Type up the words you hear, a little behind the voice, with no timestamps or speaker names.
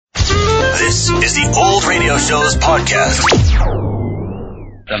This is the Old Radio Show's podcast.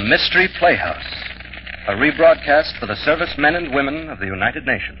 The Mystery Playhouse, a rebroadcast for the servicemen and women of the United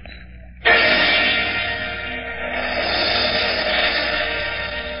Nations.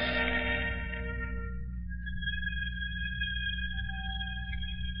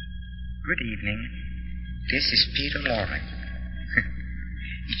 Good evening. This is Peter Loring.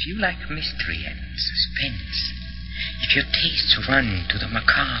 If you like mystery and suspense, if your tastes run to the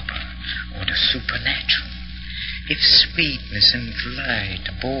macabre or the supernatural, if sweetness and light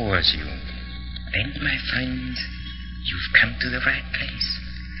bores you, then, my friends, you've come to the right place.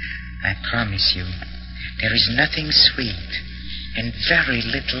 I promise you, there is nothing sweet and very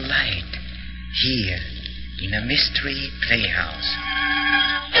little light here in a mystery playhouse.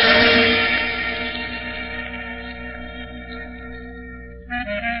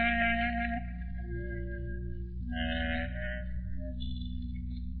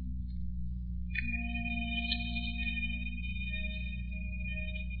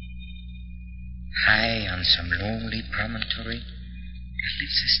 High on some lonely promontory, there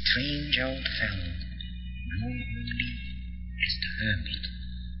lives a strange old fellow, known only as the Hermit.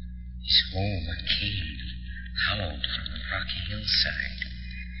 His home a cave, hollowed from a rocky hillside.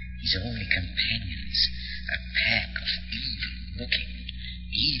 His only companions a pack of evil-looking,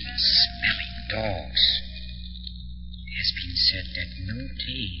 evil-smelling dogs. It has been said that no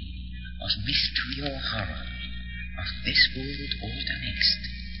tale of mystery or horror, of this world or the next,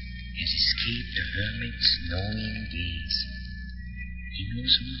 has escaped the Hermit's knowing gaze. He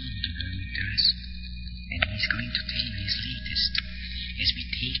knows all, the Hermit does, and he's going to tell you his latest as we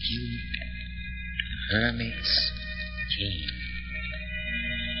take you to the Hermit's cave.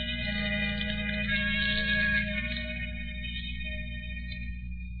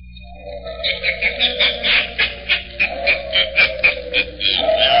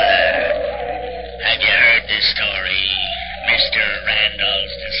 Have you heard this story? Mr.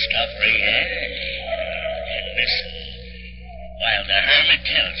 Randall's discovery, eh? And listen while the Hermit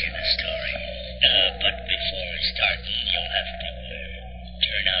tells you the story. But before starting, you'll have to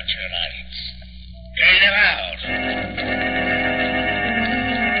turn out your lights. Turn them out.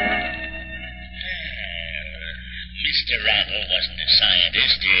 Mr. Randall wasn't a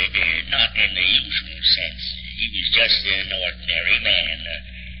scientist, not in the usual sense. He was just an ordinary man,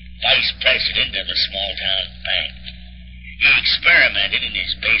 vice president of a small-town bank. He experimented in his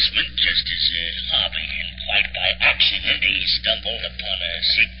basement just as a hobby, and quite by accident he stumbled upon a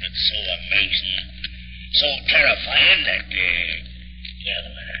secret so amazing, so terrifying that,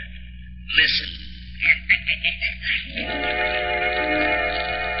 listen.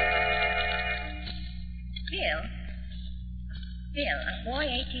 Bill, a boy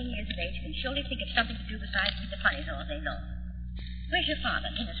 18 years of age can surely think of something to do besides eat the funnies all day long. Where's your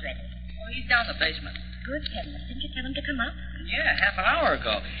father? Dinner's ready. Oh, he's down in the basement. Good heavens, didn't you tell him to come up? Yeah, half an hour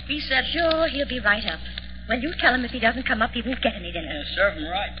ago. He said... Sure, he'll be right up. Well, you tell him if he doesn't come up, he won't get any dinner. Serve him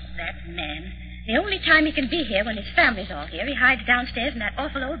right. That man. The only time he can be here when his family's all here, he hides downstairs in that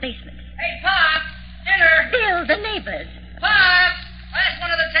awful old basement. Hey, Pop! Dinner! Bill, the neighbors. Pop! Last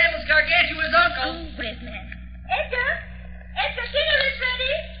one of the table's Gargantua's uncle. Oh, where's man? Edgar! Edgar, dinner is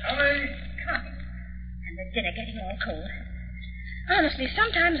ready. Coming. And the dinner getting all cold. Honestly,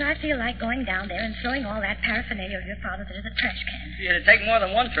 sometimes I feel like going down there and throwing all that paraphernalia of your father's into the trash can. It'd take more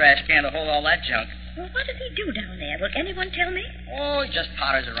than one trash can to hold all that junk. Well, what does he do down there? Will anyone tell me? Oh, he just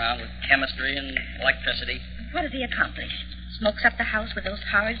potters around with chemistry and electricity. What does he accomplish? Smokes up the house with those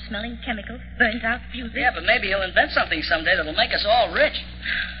horrid-smelling chemicals, burns out fuses? Yeah, but maybe he'll invent something someday that'll make us all rich.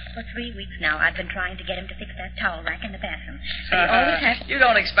 For 3 weeks now, I've been trying to get him to fix that towel rack in the bathroom. But he always has... You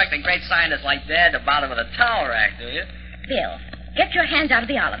don't expect a great scientist like Dad to bother with a towel rack, do you? Bill, get your hands out of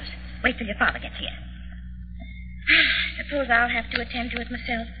the olives. Wait till your father gets here. Suppose I'll have to attend to it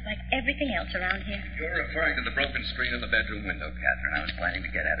myself, like everything else around here. You're referring to the broken screen in the bedroom window, Catherine. I was planning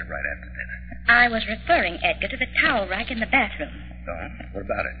to get at it right after dinner. I was referring, Edgar, to the towel rack in the bathroom. So, what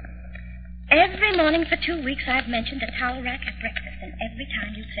about it? Every morning for 2 weeks I've mentioned the towel rack at breakfast, and every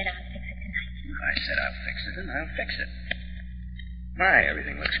time you've said I'll fix it tonight. I said I'll fix it, and I'll fix it. My,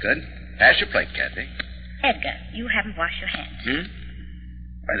 everything looks good. Pass your plate, Kathy. Edgar, you haven't washed your hands.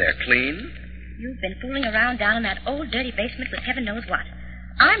 Why, they're clean. You've been fooling around down in that old dirty basement with heaven knows what.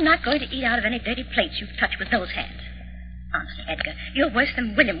 I'm not going to eat out of any dirty plates you've touched with those hands. Honestly, Edgar, you're worse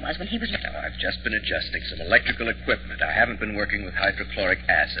than William was when he was... Now, I've just been adjusting some electrical equipment. I haven't been working with hydrochloric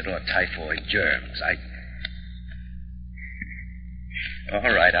acid or typhoid germs.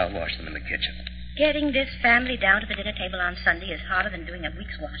 All right, I'll wash them in the kitchen. Getting this family down to the dinner table on Sunday is harder than doing a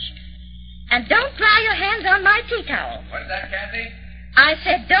week's wash. And don't dry your hands on my tea towel. What's that, Kathy? I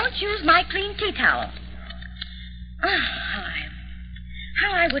said don't use my clean tea towel. Oh,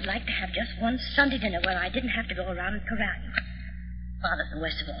 how I would like to have just one Sunday dinner where I didn't have to go around and corral you. Bothersome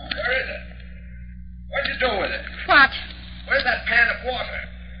worst of all. Where is it? What'd you do with it? What? Where's that pan of water?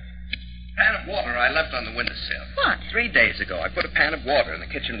 Pan of water I left on the windowsill. What? 3 days ago, I put a pan of water in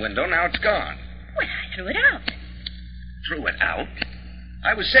the kitchen window. Now it's gone. Well, I threw it out. Threw it out?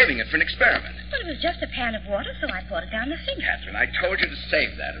 I was saving it for an experiment. Well, it was just a pan of water, so I poured it down the sink. Catherine, I told you to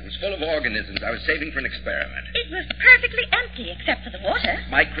save that. It was full of organisms I was saving for an experiment. It was perfectly empty, except for the water.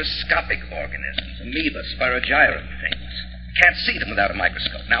 Microscopic organisms. Amoeba, spirogyrum things. Can't see them without a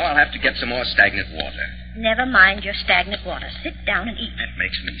microscope. Now I'll have to get some more stagnant water. Never mind your stagnant water. Sit down and eat. That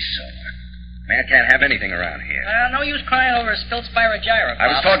makes me sore. Man can't have anything around here. No use crying over a spilled spirogyra, Pop. I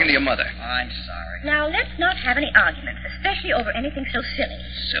was talking to your mother. I'm sorry. Now, let's not have any arguments, especially over anything so silly.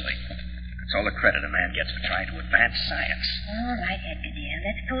 Silly. That's all the credit a man gets for trying to advance science. All right, Edgar, dear.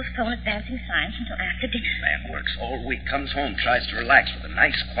 Let's postpone advancing science until after dinner. Man works all week, comes home, tries to relax with a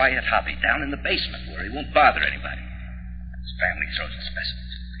nice, quiet hobby down in the basement where he won't bother anybody. His family throws the specimens.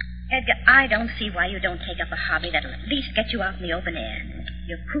 Edgar, I don't see why you don't take up a hobby that'll at least get you out in the open air.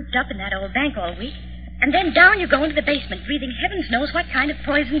 You're cooped up in that old bank all week, and then down you go into the basement, breathing heavens knows what kind of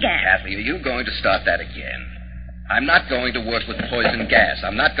poison gas. Kathy, are you going to start that again? I'm not going to work with poison gas.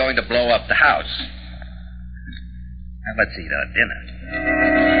 I'm not going to blow up the house. Now, let's eat our dinner.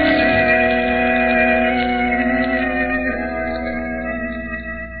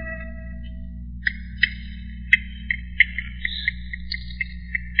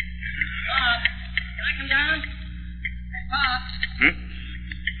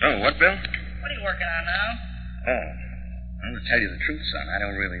 Oh, what, Bill? What are you working on now? Oh, well, to tell you the truth, son, I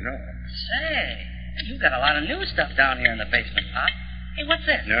don't really know. Say, you've got a lot of new stuff down here in the basement, Pop. Hey, what's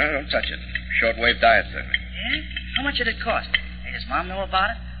this? No, don't touch it. Shortwave diathermy. Yeah? How much did it cost? Hey, does Mom know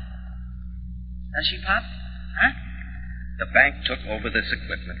about it? Does she, Pop? Huh? The bank took over this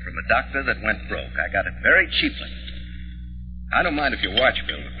equipment from a doctor that went broke. I got it very cheaply. I don't mind if you watch,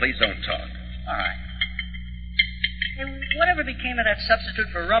 Bill, but please don't talk. All right. Hey, whatever became of that substitute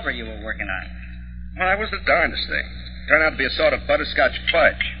for rubber you were working on? Well, that was the darndest thing. Turned out to be a sort of butterscotch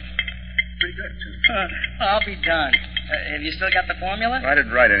fudge. Pretty good, too. I'll be darned. Have you still got the formula? I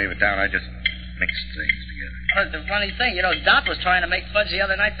didn't write any of it down. I just mixed things together. Well, the funny thing, Dot was trying to make fudge the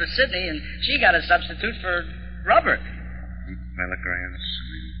other night for Sydney, and she got a substitute for rubber. 8 milligrams.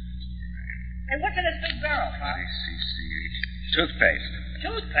 Hey, what's in this big barrel, Pop? ACCH. Toothpaste.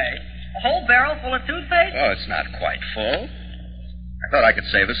 Toothpaste? A whole barrel full of toothpaste? Oh, it's not quite full. I thought I could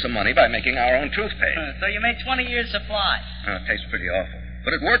save us some money by making our own toothpaste. So you made 20 years' supply. Oh, it tastes pretty awful.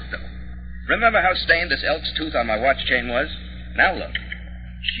 But it worked, though. Remember how stained this elk's tooth on my watch chain was? Now look.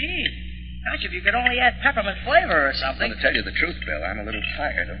 Gee, gosh, if you could only add peppermint flavor or something. Well, to tell you the truth, Bill, I'm a little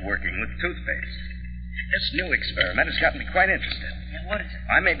tired of working with toothpaste. This new experiment has gotten me quite interested. Yeah, what is it?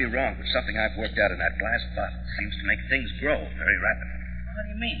 I may be wrong, but something I've worked out in that glass bottle seems to make things grow very rapidly. What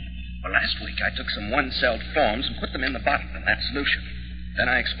do you mean? Well, last week I took some one-celled forms and put them in the bottle in that solution. Then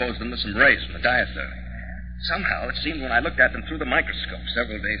I exposed them to some rays from the diathermy. Somehow, it seemed when I looked at them through the microscope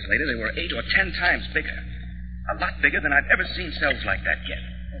several days later, they were 8 or 10 times bigger. A lot bigger than I've ever seen cells like that yet.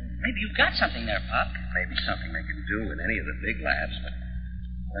 Maybe you've got something there, Pop. Maybe something they can do in any of the big labs, but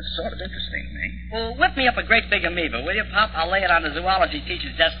that's sort of interesting to me. Well, whip me up a great big amoeba, will you, Pop? I'll lay it on the zoology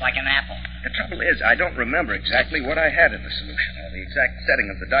teacher's desk like an apple. The trouble is, I don't remember exactly what I had in the solution or the exact setting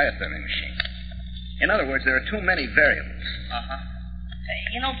of the diathermy machine. In other words, there are too many variables. Uh-huh.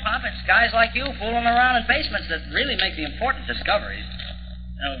 Hey, Pop, it's guys like you fooling around in basements that really make the important discoveries.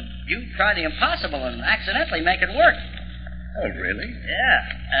 You try the impossible and accidentally make it work. Oh, really?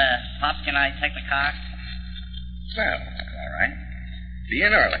 Yeah. Pop, can I take the car? Well, all right. Be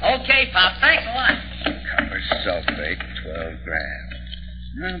in early. Okay, Pop. Thanks a lot. Copper sulfate, 12 grams.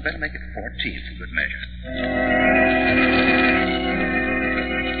 No, better make it 14 for good measure.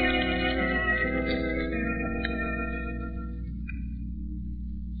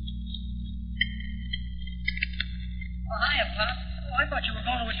 Hiya, Pop. Oh, I thought you were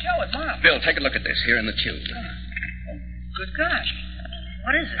going to a show with Mom. Bill, take a look at this here in the tube. Oh, good gosh.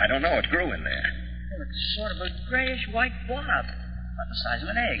 What is it? I don't know. It grew in there. Well, it's sort of a grayish-white blob. About the size of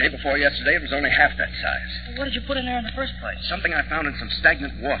an egg. Day before yesterday, it was only half that size. Well, what did you put in there in the first place? Something I found in some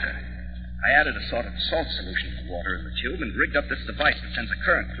stagnant water. I added a sort of salt solution to the water in the tube and rigged up this device that sends a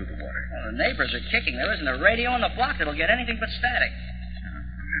current through the water. Well, the neighbors are kicking. There isn't a radio in the block that'll get anything but static. I'll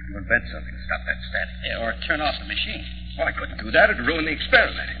have to invent something to stop that static. Yeah, or turn off the machine. Oh, I couldn't do that. It'd ruin the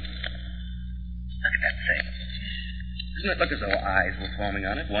experiment. Look at that thing. Doesn't it look as though eyes were forming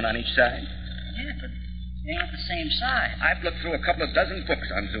on it, one on each side? Yeah, but They ain't the same size. I've looked through a couple of dozen books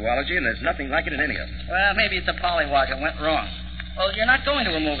on zoology, and there's nothing like it in any of them. Well, maybe it's a pollywog that went wrong. Well, you're not going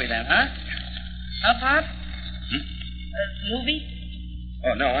to a movie then, huh? Huh, Pop? Movie?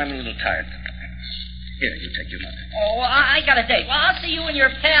 Oh, no, I'm a little tired. Here, you take your money. Oh, well, I got a date. Well, I'll see you and your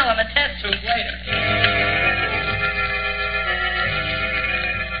pal in the test tube later.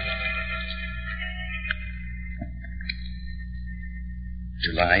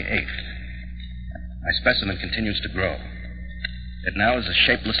 July 8th. My specimen continues to grow. It now is a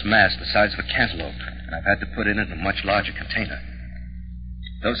shapeless mass the size of a cantaloupe, and I've had to put it in a much larger container.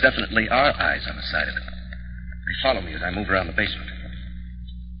 Those definitely are eyes on the side of it. They follow me as I move around the basement.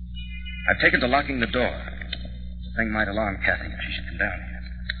 I've taken to locking the door. The thing might alarm Kathy if she should come down here.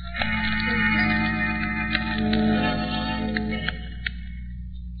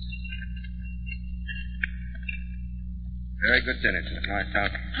 Very good dinner tonight,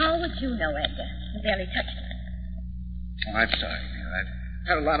 Martha. How would you know, Edgar? You barely touched it. Oh, I'm sorry. I've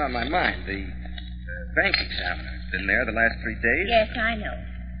had a lot on my mind. The bank examiner's been there the last 3 days. Yes, I know.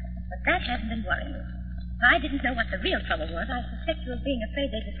 But that hasn't been worrying me. If I didn't know what the real trouble was, I suspect you of being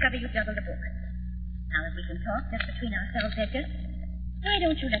afraid they'd discover you juggled a book. Now that we can talk just between ourselves, Edgar, why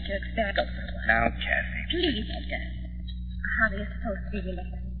don't you let your experiment go for a while? Now, Kathy. Please, Edgar. How are you supposed to be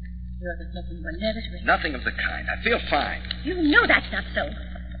relaxed? You're just making you nervous, really. Nothing of the kind. I feel fine. You know that's not so.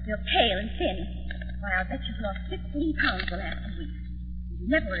 You're pale and thin. Why, I'll bet you've lost 15 pounds the last 2 weeks. You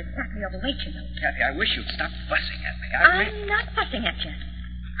never were exactly overweight, you know. Kathy, I wish you'd stop fussing at me. I'm not fussing at you.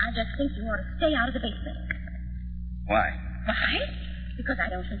 I just think you ought to stay out of the basement. Why? Why? Because I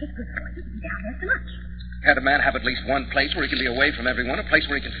don't think it's good for you to be down there so much. Can't a man have at least one place where he can be away from everyone, a place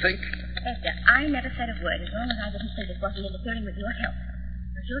where he can think? Edgar, I never said a word as long as I didn't think it wasn't interfering with your health.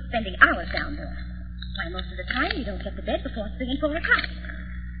 But you're spending hours down there. Why, most of the time you don't get to bed before 3 and 4 o'clock.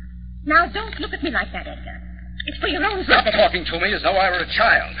 Now, don't look at me like that, Edgar. It's for your own good. Stop talking to me as though I were a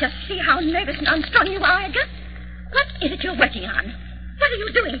child. Just see how nervous and unstrung you are, Edgar. What is it you're working on? What are you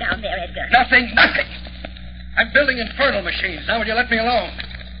doing down there, Edgar? Nothing. I'm building infernal machines. Now will you let me alone?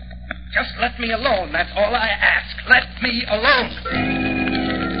 Just let me alone. That's all I ask. Let me alone.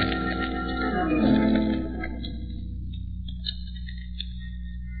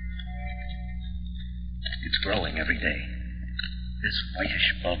 It's growing every day. This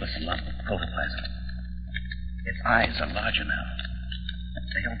whitish, bulbous lump of protoplasm. Its eyes are larger now.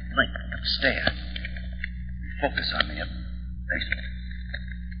 They don't blink, but stare. They focus on me at the basement.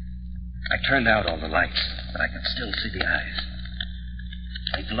 I turned out all the lights, but I can still see the eyes.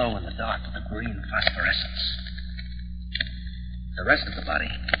 They glow in the dark with a green phosphorescence. The rest of the body,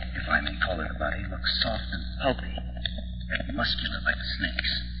 if I may call it a body, looks soft and pulpy, yet muscular like a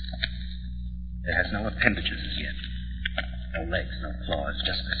snake's. It has no appendages as yet. No legs, no claws,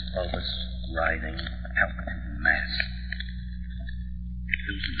 just this bulbous, writhing, palpitating mass. It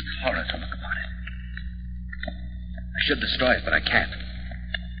loses its horror to look upon it. I should destroy it, but I can't. I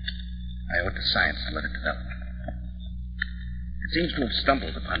owe it to science to let it develop. It seems to have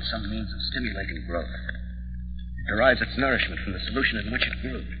stumbled upon some means of stimulating growth. It derives its nourishment from the solution in which it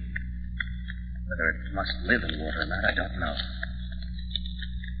grew. Whether it must live in water or not, I don't know.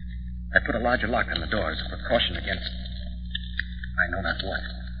 I put a larger lock on the door as a precaution against I know not what.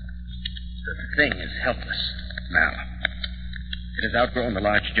 The thing is helpless now. It has outgrown the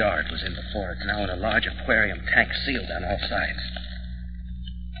large jar it was in before. It's now in a large aquarium tank sealed on all sides.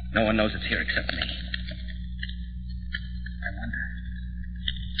 No one knows it's here except me. I wonder,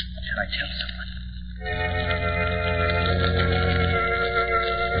 should I tell someone?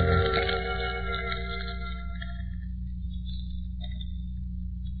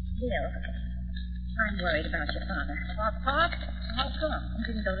 Bill, I'm worried about your father. Pop? How come? He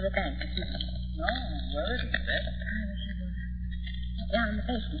didn't go to the bank this morning. No, where is he, Beth? I wish he would. He's down in the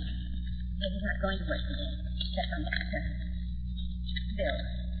basement. Maybe he's not going to work today. Just on the concern. Bill,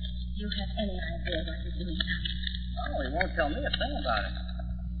 do you have any idea what he's doing about it? No, he won't tell me a thing about it.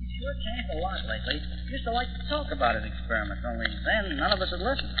 He sure changed a lot lately. He used to like to talk about his experiments, only then none of us would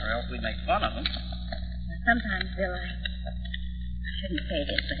listen, or else we'd make fun of him. Now, sometimes, Bill, I shouldn't say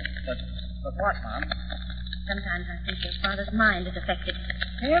this, But what, Mom? sometimes I think your father's mind is affected.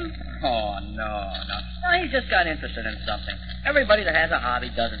 Him? Oh, no. No, he's just got interested in something. Everybody that has a hobby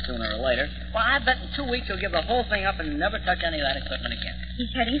does it sooner or later. Well, I bet in 2 weeks he'll give the whole thing up and never touch any of that equipment again.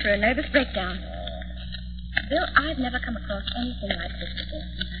 He's heading for a nervous breakdown. Bill, I've never come across anything like this before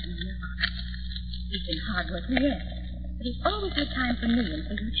since I knew your father. He's been hard-working, yes, but he's always had time for me and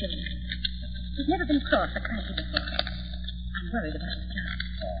for you children. He's never been cross or cranky before. I'm worried about his job.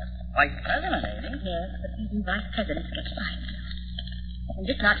 Vice president, ain't he? Yes, but even vice presidents get fired. And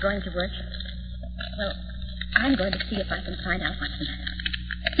this not going to work. Well, I'm going to see if I can find out what's the matter.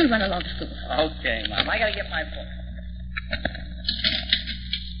 You run along to school. Okay, Mom. I gotta get my book.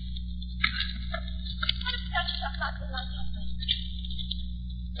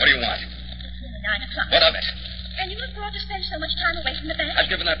 What do you want? It's nearly 9 o'clock. What of it? And you afford to spend so much time away from the bank? I've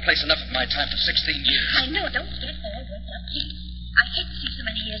given that place enough of my time for 16 years. I know. Don't get all worked up, please. I hate to see so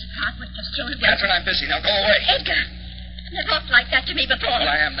many years of hard work just thrown away. Catherine, I'm busy. Now go away. Edgar, you never talked like that to me before. Well,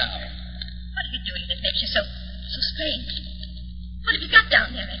 I am now. What are you doing that makes you so strange? What have you got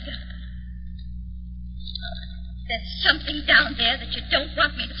down there, Edgar? There's something down there that you don't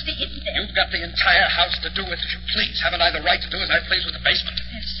want me to see, isn't there? You've got the entire house to do with as you please. Haven't I the right to do as I please with the basement?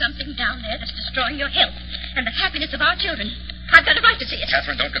 There's something down there that's destroying your health and the happiness of our children. I've got a right to see it.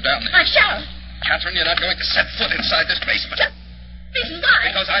 Catherine, don't go down there. I shall. Catherine, you're not going to set foot inside this basement. Reason why?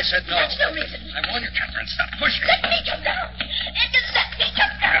 Because I said no. That's no reason. I warn you, Catherine, stop pushing. Let me come down. Edgar, let me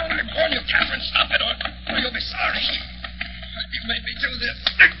come down. I warn you, Catherine, stop it or you'll be sorry. You made me do this.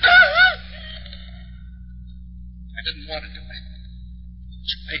 I didn't want to do it.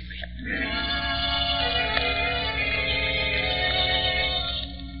 You made me.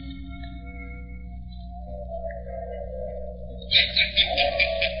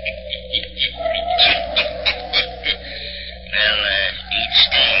 Well, each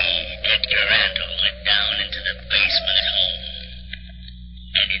day, Edgar Randall went down into the basement at home,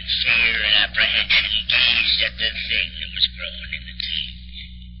 and in fear and apprehension gazed at the thing that was growing in the tank.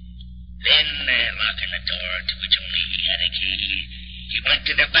 Then, locking the door to which only he had a key, he went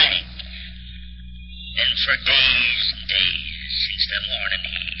to the bank. Then for days and days, since the morning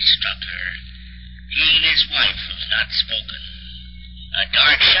he struck her, he and his wife have not spoken. A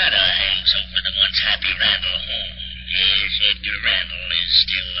dark shadow hangs over the once happy Randall home. Yes, Edgar Randall is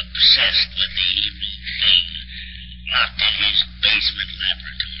still obsessed with the evil thing locked in his basement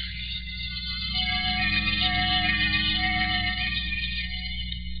laboratory.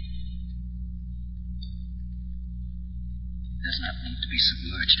 It does not need to be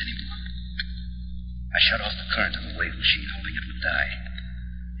submerged anymore. I shut off the current on the wave machine, hoping it would die.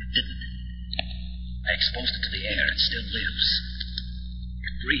 It didn't. I exposed it to the air. It still lives.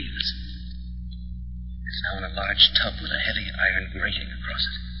 It breathes. It's now in a large tub with a heavy iron grating across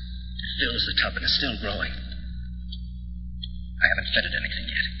it. It fills the tub and is still growing. I haven't fed it anything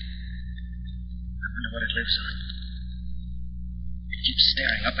yet. I wonder what it lives on. It keeps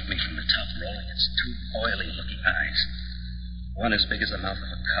staring up at me from the tub, rolling its two oily-looking eyes. One as big as the mouth of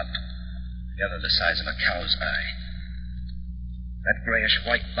a cup, the other the size of a cow's eye. That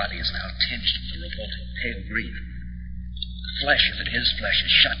grayish-white body is now tinged with a revolting pale green. The flesh, if it is flesh,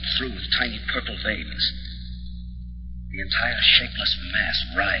 is shot through with tiny purple veins. The entire shapeless mass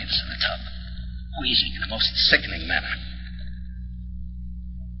writhes in the tub, wheezing in a most sickening manner.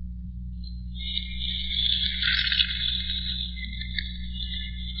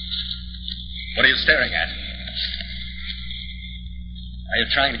 What are you staring at? Are you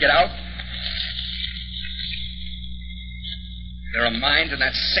trying to get out? Is there a mind in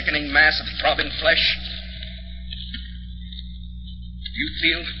that sickening mass of throbbing flesh? Do you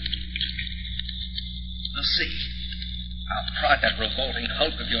feel? We'll see. I'll prod that revolting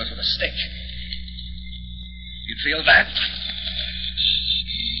hulk of yours with a stick. You feel that?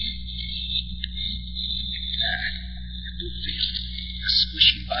 You do feel. The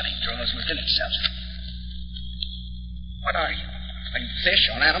squishy body draws within itself. What are you? Are you fish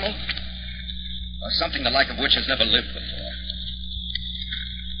or an animal? Or something the like of which has never lived before?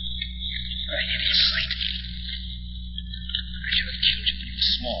 A hideous sight. I should have killed you when you were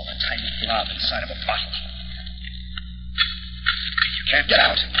small, a tiny blob inside of a bottle. You can't get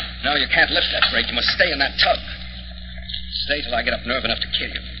out. No, you can't lift that brake. You must stay in that tub. Stay till I get up nerve enough to kill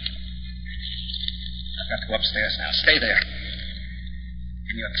you. I've got to go upstairs now. Stay there.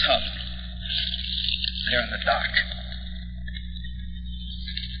 In your tub. There in the dark.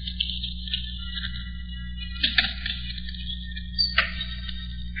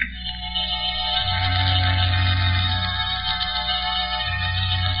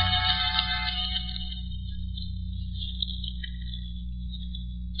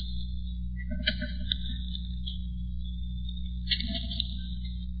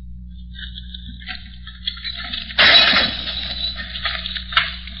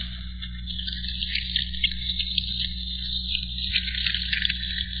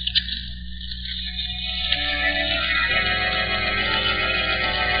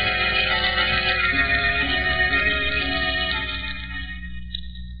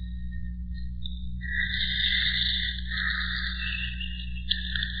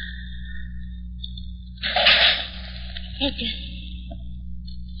 Edgar.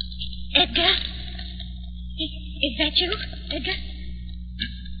 Edgar? Is that you, Edgar?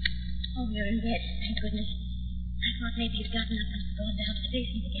 Oh, you're in bed. Thank goodness. I thought maybe you'd gotten up and gone down to the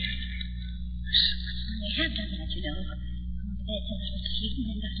basement again. Well, you have done that, you know. Gone to bed till I was asleep and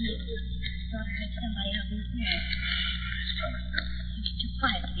then gotten up. Thought I heard somebody out in the hall. It was too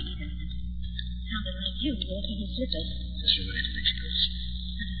quiet to be either. It sounded like you walking in slippers. Just you wait till she goes.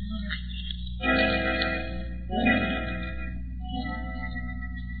 All right.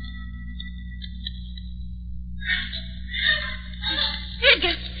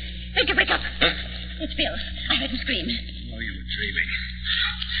 Edgar! Edgar, wake up! Huh? It's Bill. I heard him scream. Oh, you were dreaming.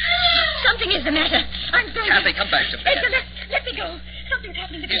 Something is the matter. I'm going Kathy, come back to bed. Edgar, let me go. Something's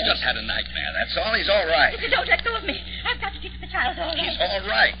happening to He's Bill. just had a nightmare, that's all. He's all right. If you don't let go of me, I've got to teach the child all right. He's all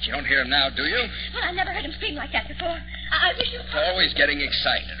right. You don't hear him now, do you? Well, I never heard him scream like that before. I wish you... Always getting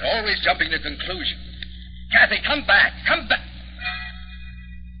excited. Always jumping to conclusions. Kathy, come back. Come back.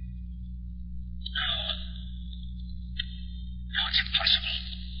 No, it's impossible.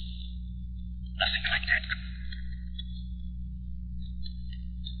 Nothing like that.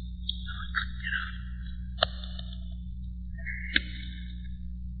 No, it couldn't get out.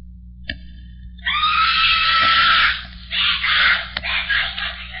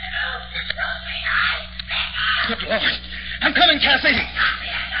 Good Lord. I'm coming, Kathy.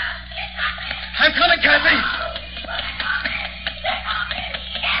 I'm coming, Kathy.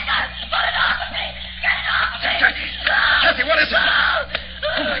 Kathy, what is it?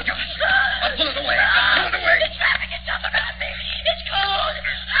 Oh, my God. I'll pull it away. Pull it away. It's wrapping itself around me. It's cold.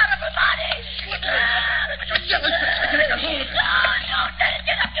 Out of her body. You're jellyfish. I can't get hold of it. Don't let it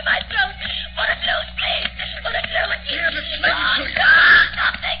get up to my throat. Put it loose, please. Put it loose. Yeah, but it's making Oh, so you-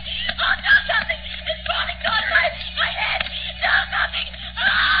 something. Oh, no, something. It's crawling toward my head. No, nothing.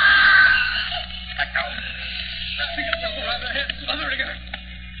 Let go. Nothing yourself around her head. Smothering her.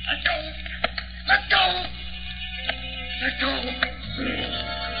 Let go. Let go. Let go.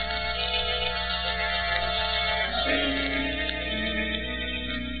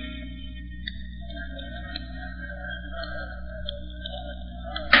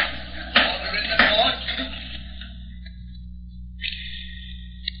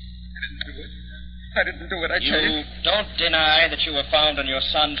 I didn't do it, I tell you. You don't deny that you were found in your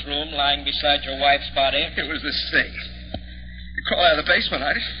son's room lying beside your wife's body? It was this thing. You crawl out of the basement,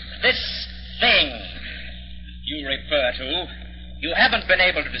 I This thing you refer to, you haven't been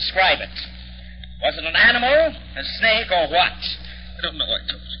able to describe it. Was it an animal, a snake, or what? I don't know, I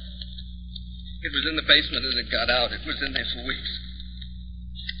told you. It was in the basement and it got out. It was in there for weeks.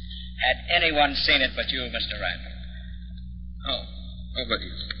 Had anyone seen it but you, Mr. Randall? Oh, nobody.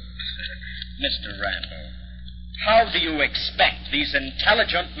 Mr. Randall, how do you expect these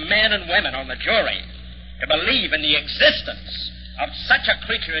intelligent men and women on the jury to believe in the existence of such a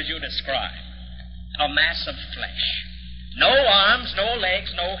creature as you describe? A mass of flesh. No arms, no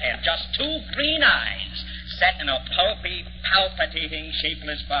legs, no head. Just two green eyes set in a pulpy, palpitating,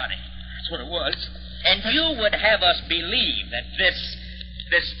 shapeless body. That's what it was. And you would have us believe that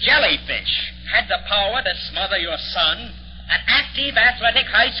this jellyfish had the power to smother your son, an active, athletic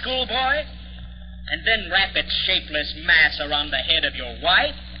high school boy, and then wrap its shapeless mass around the head of your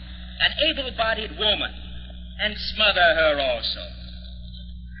wife, an able-bodied woman, and smother her also.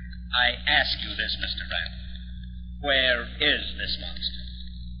 I ask you this, Mr. Randall. Where is this monster?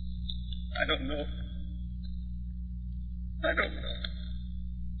 I don't know. I don't know.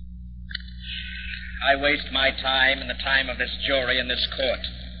 I waste my time and the time of this jury in this court.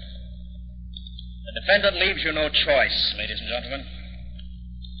 The defendant leaves you no choice, ladies and gentlemen.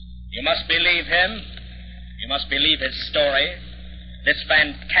 You must believe him. You must believe his story, this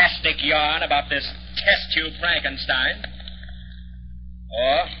fantastic yarn about this test tube Frankenstein.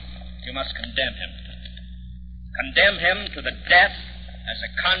 Or you must condemn him. Condemn him to the death as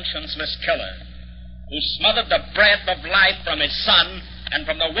a conscienceless killer who smothered the breath of life from his son and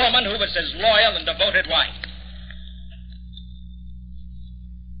from the woman who was his loyal and devoted wife.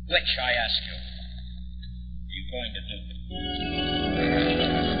 Which, I ask you, are you going to do?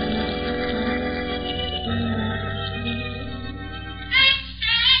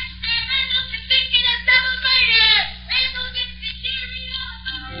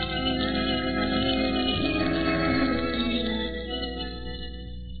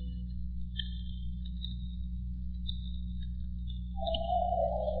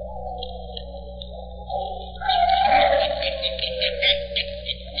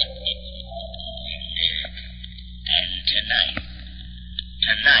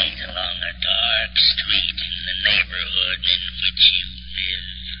 Tonight, along a dark street in the neighborhood in which you live,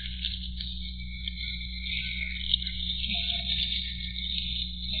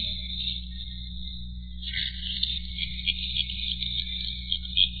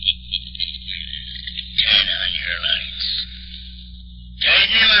 your lights. Turn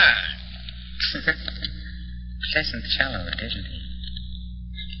them on. Pleasant fellow, isn't he?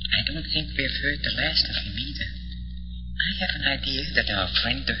 I don't think we've heard the last of him either. I have an idea that our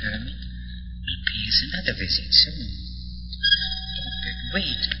friend the hermit will pay us another visit soon. But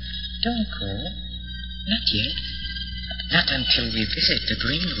wait, don't go. Not yet. Not until we visit the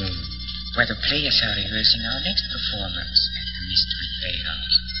green room, where the players are rehearsing our next performance at the Mystery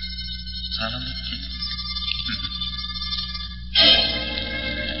Playhouse. Follow me, please.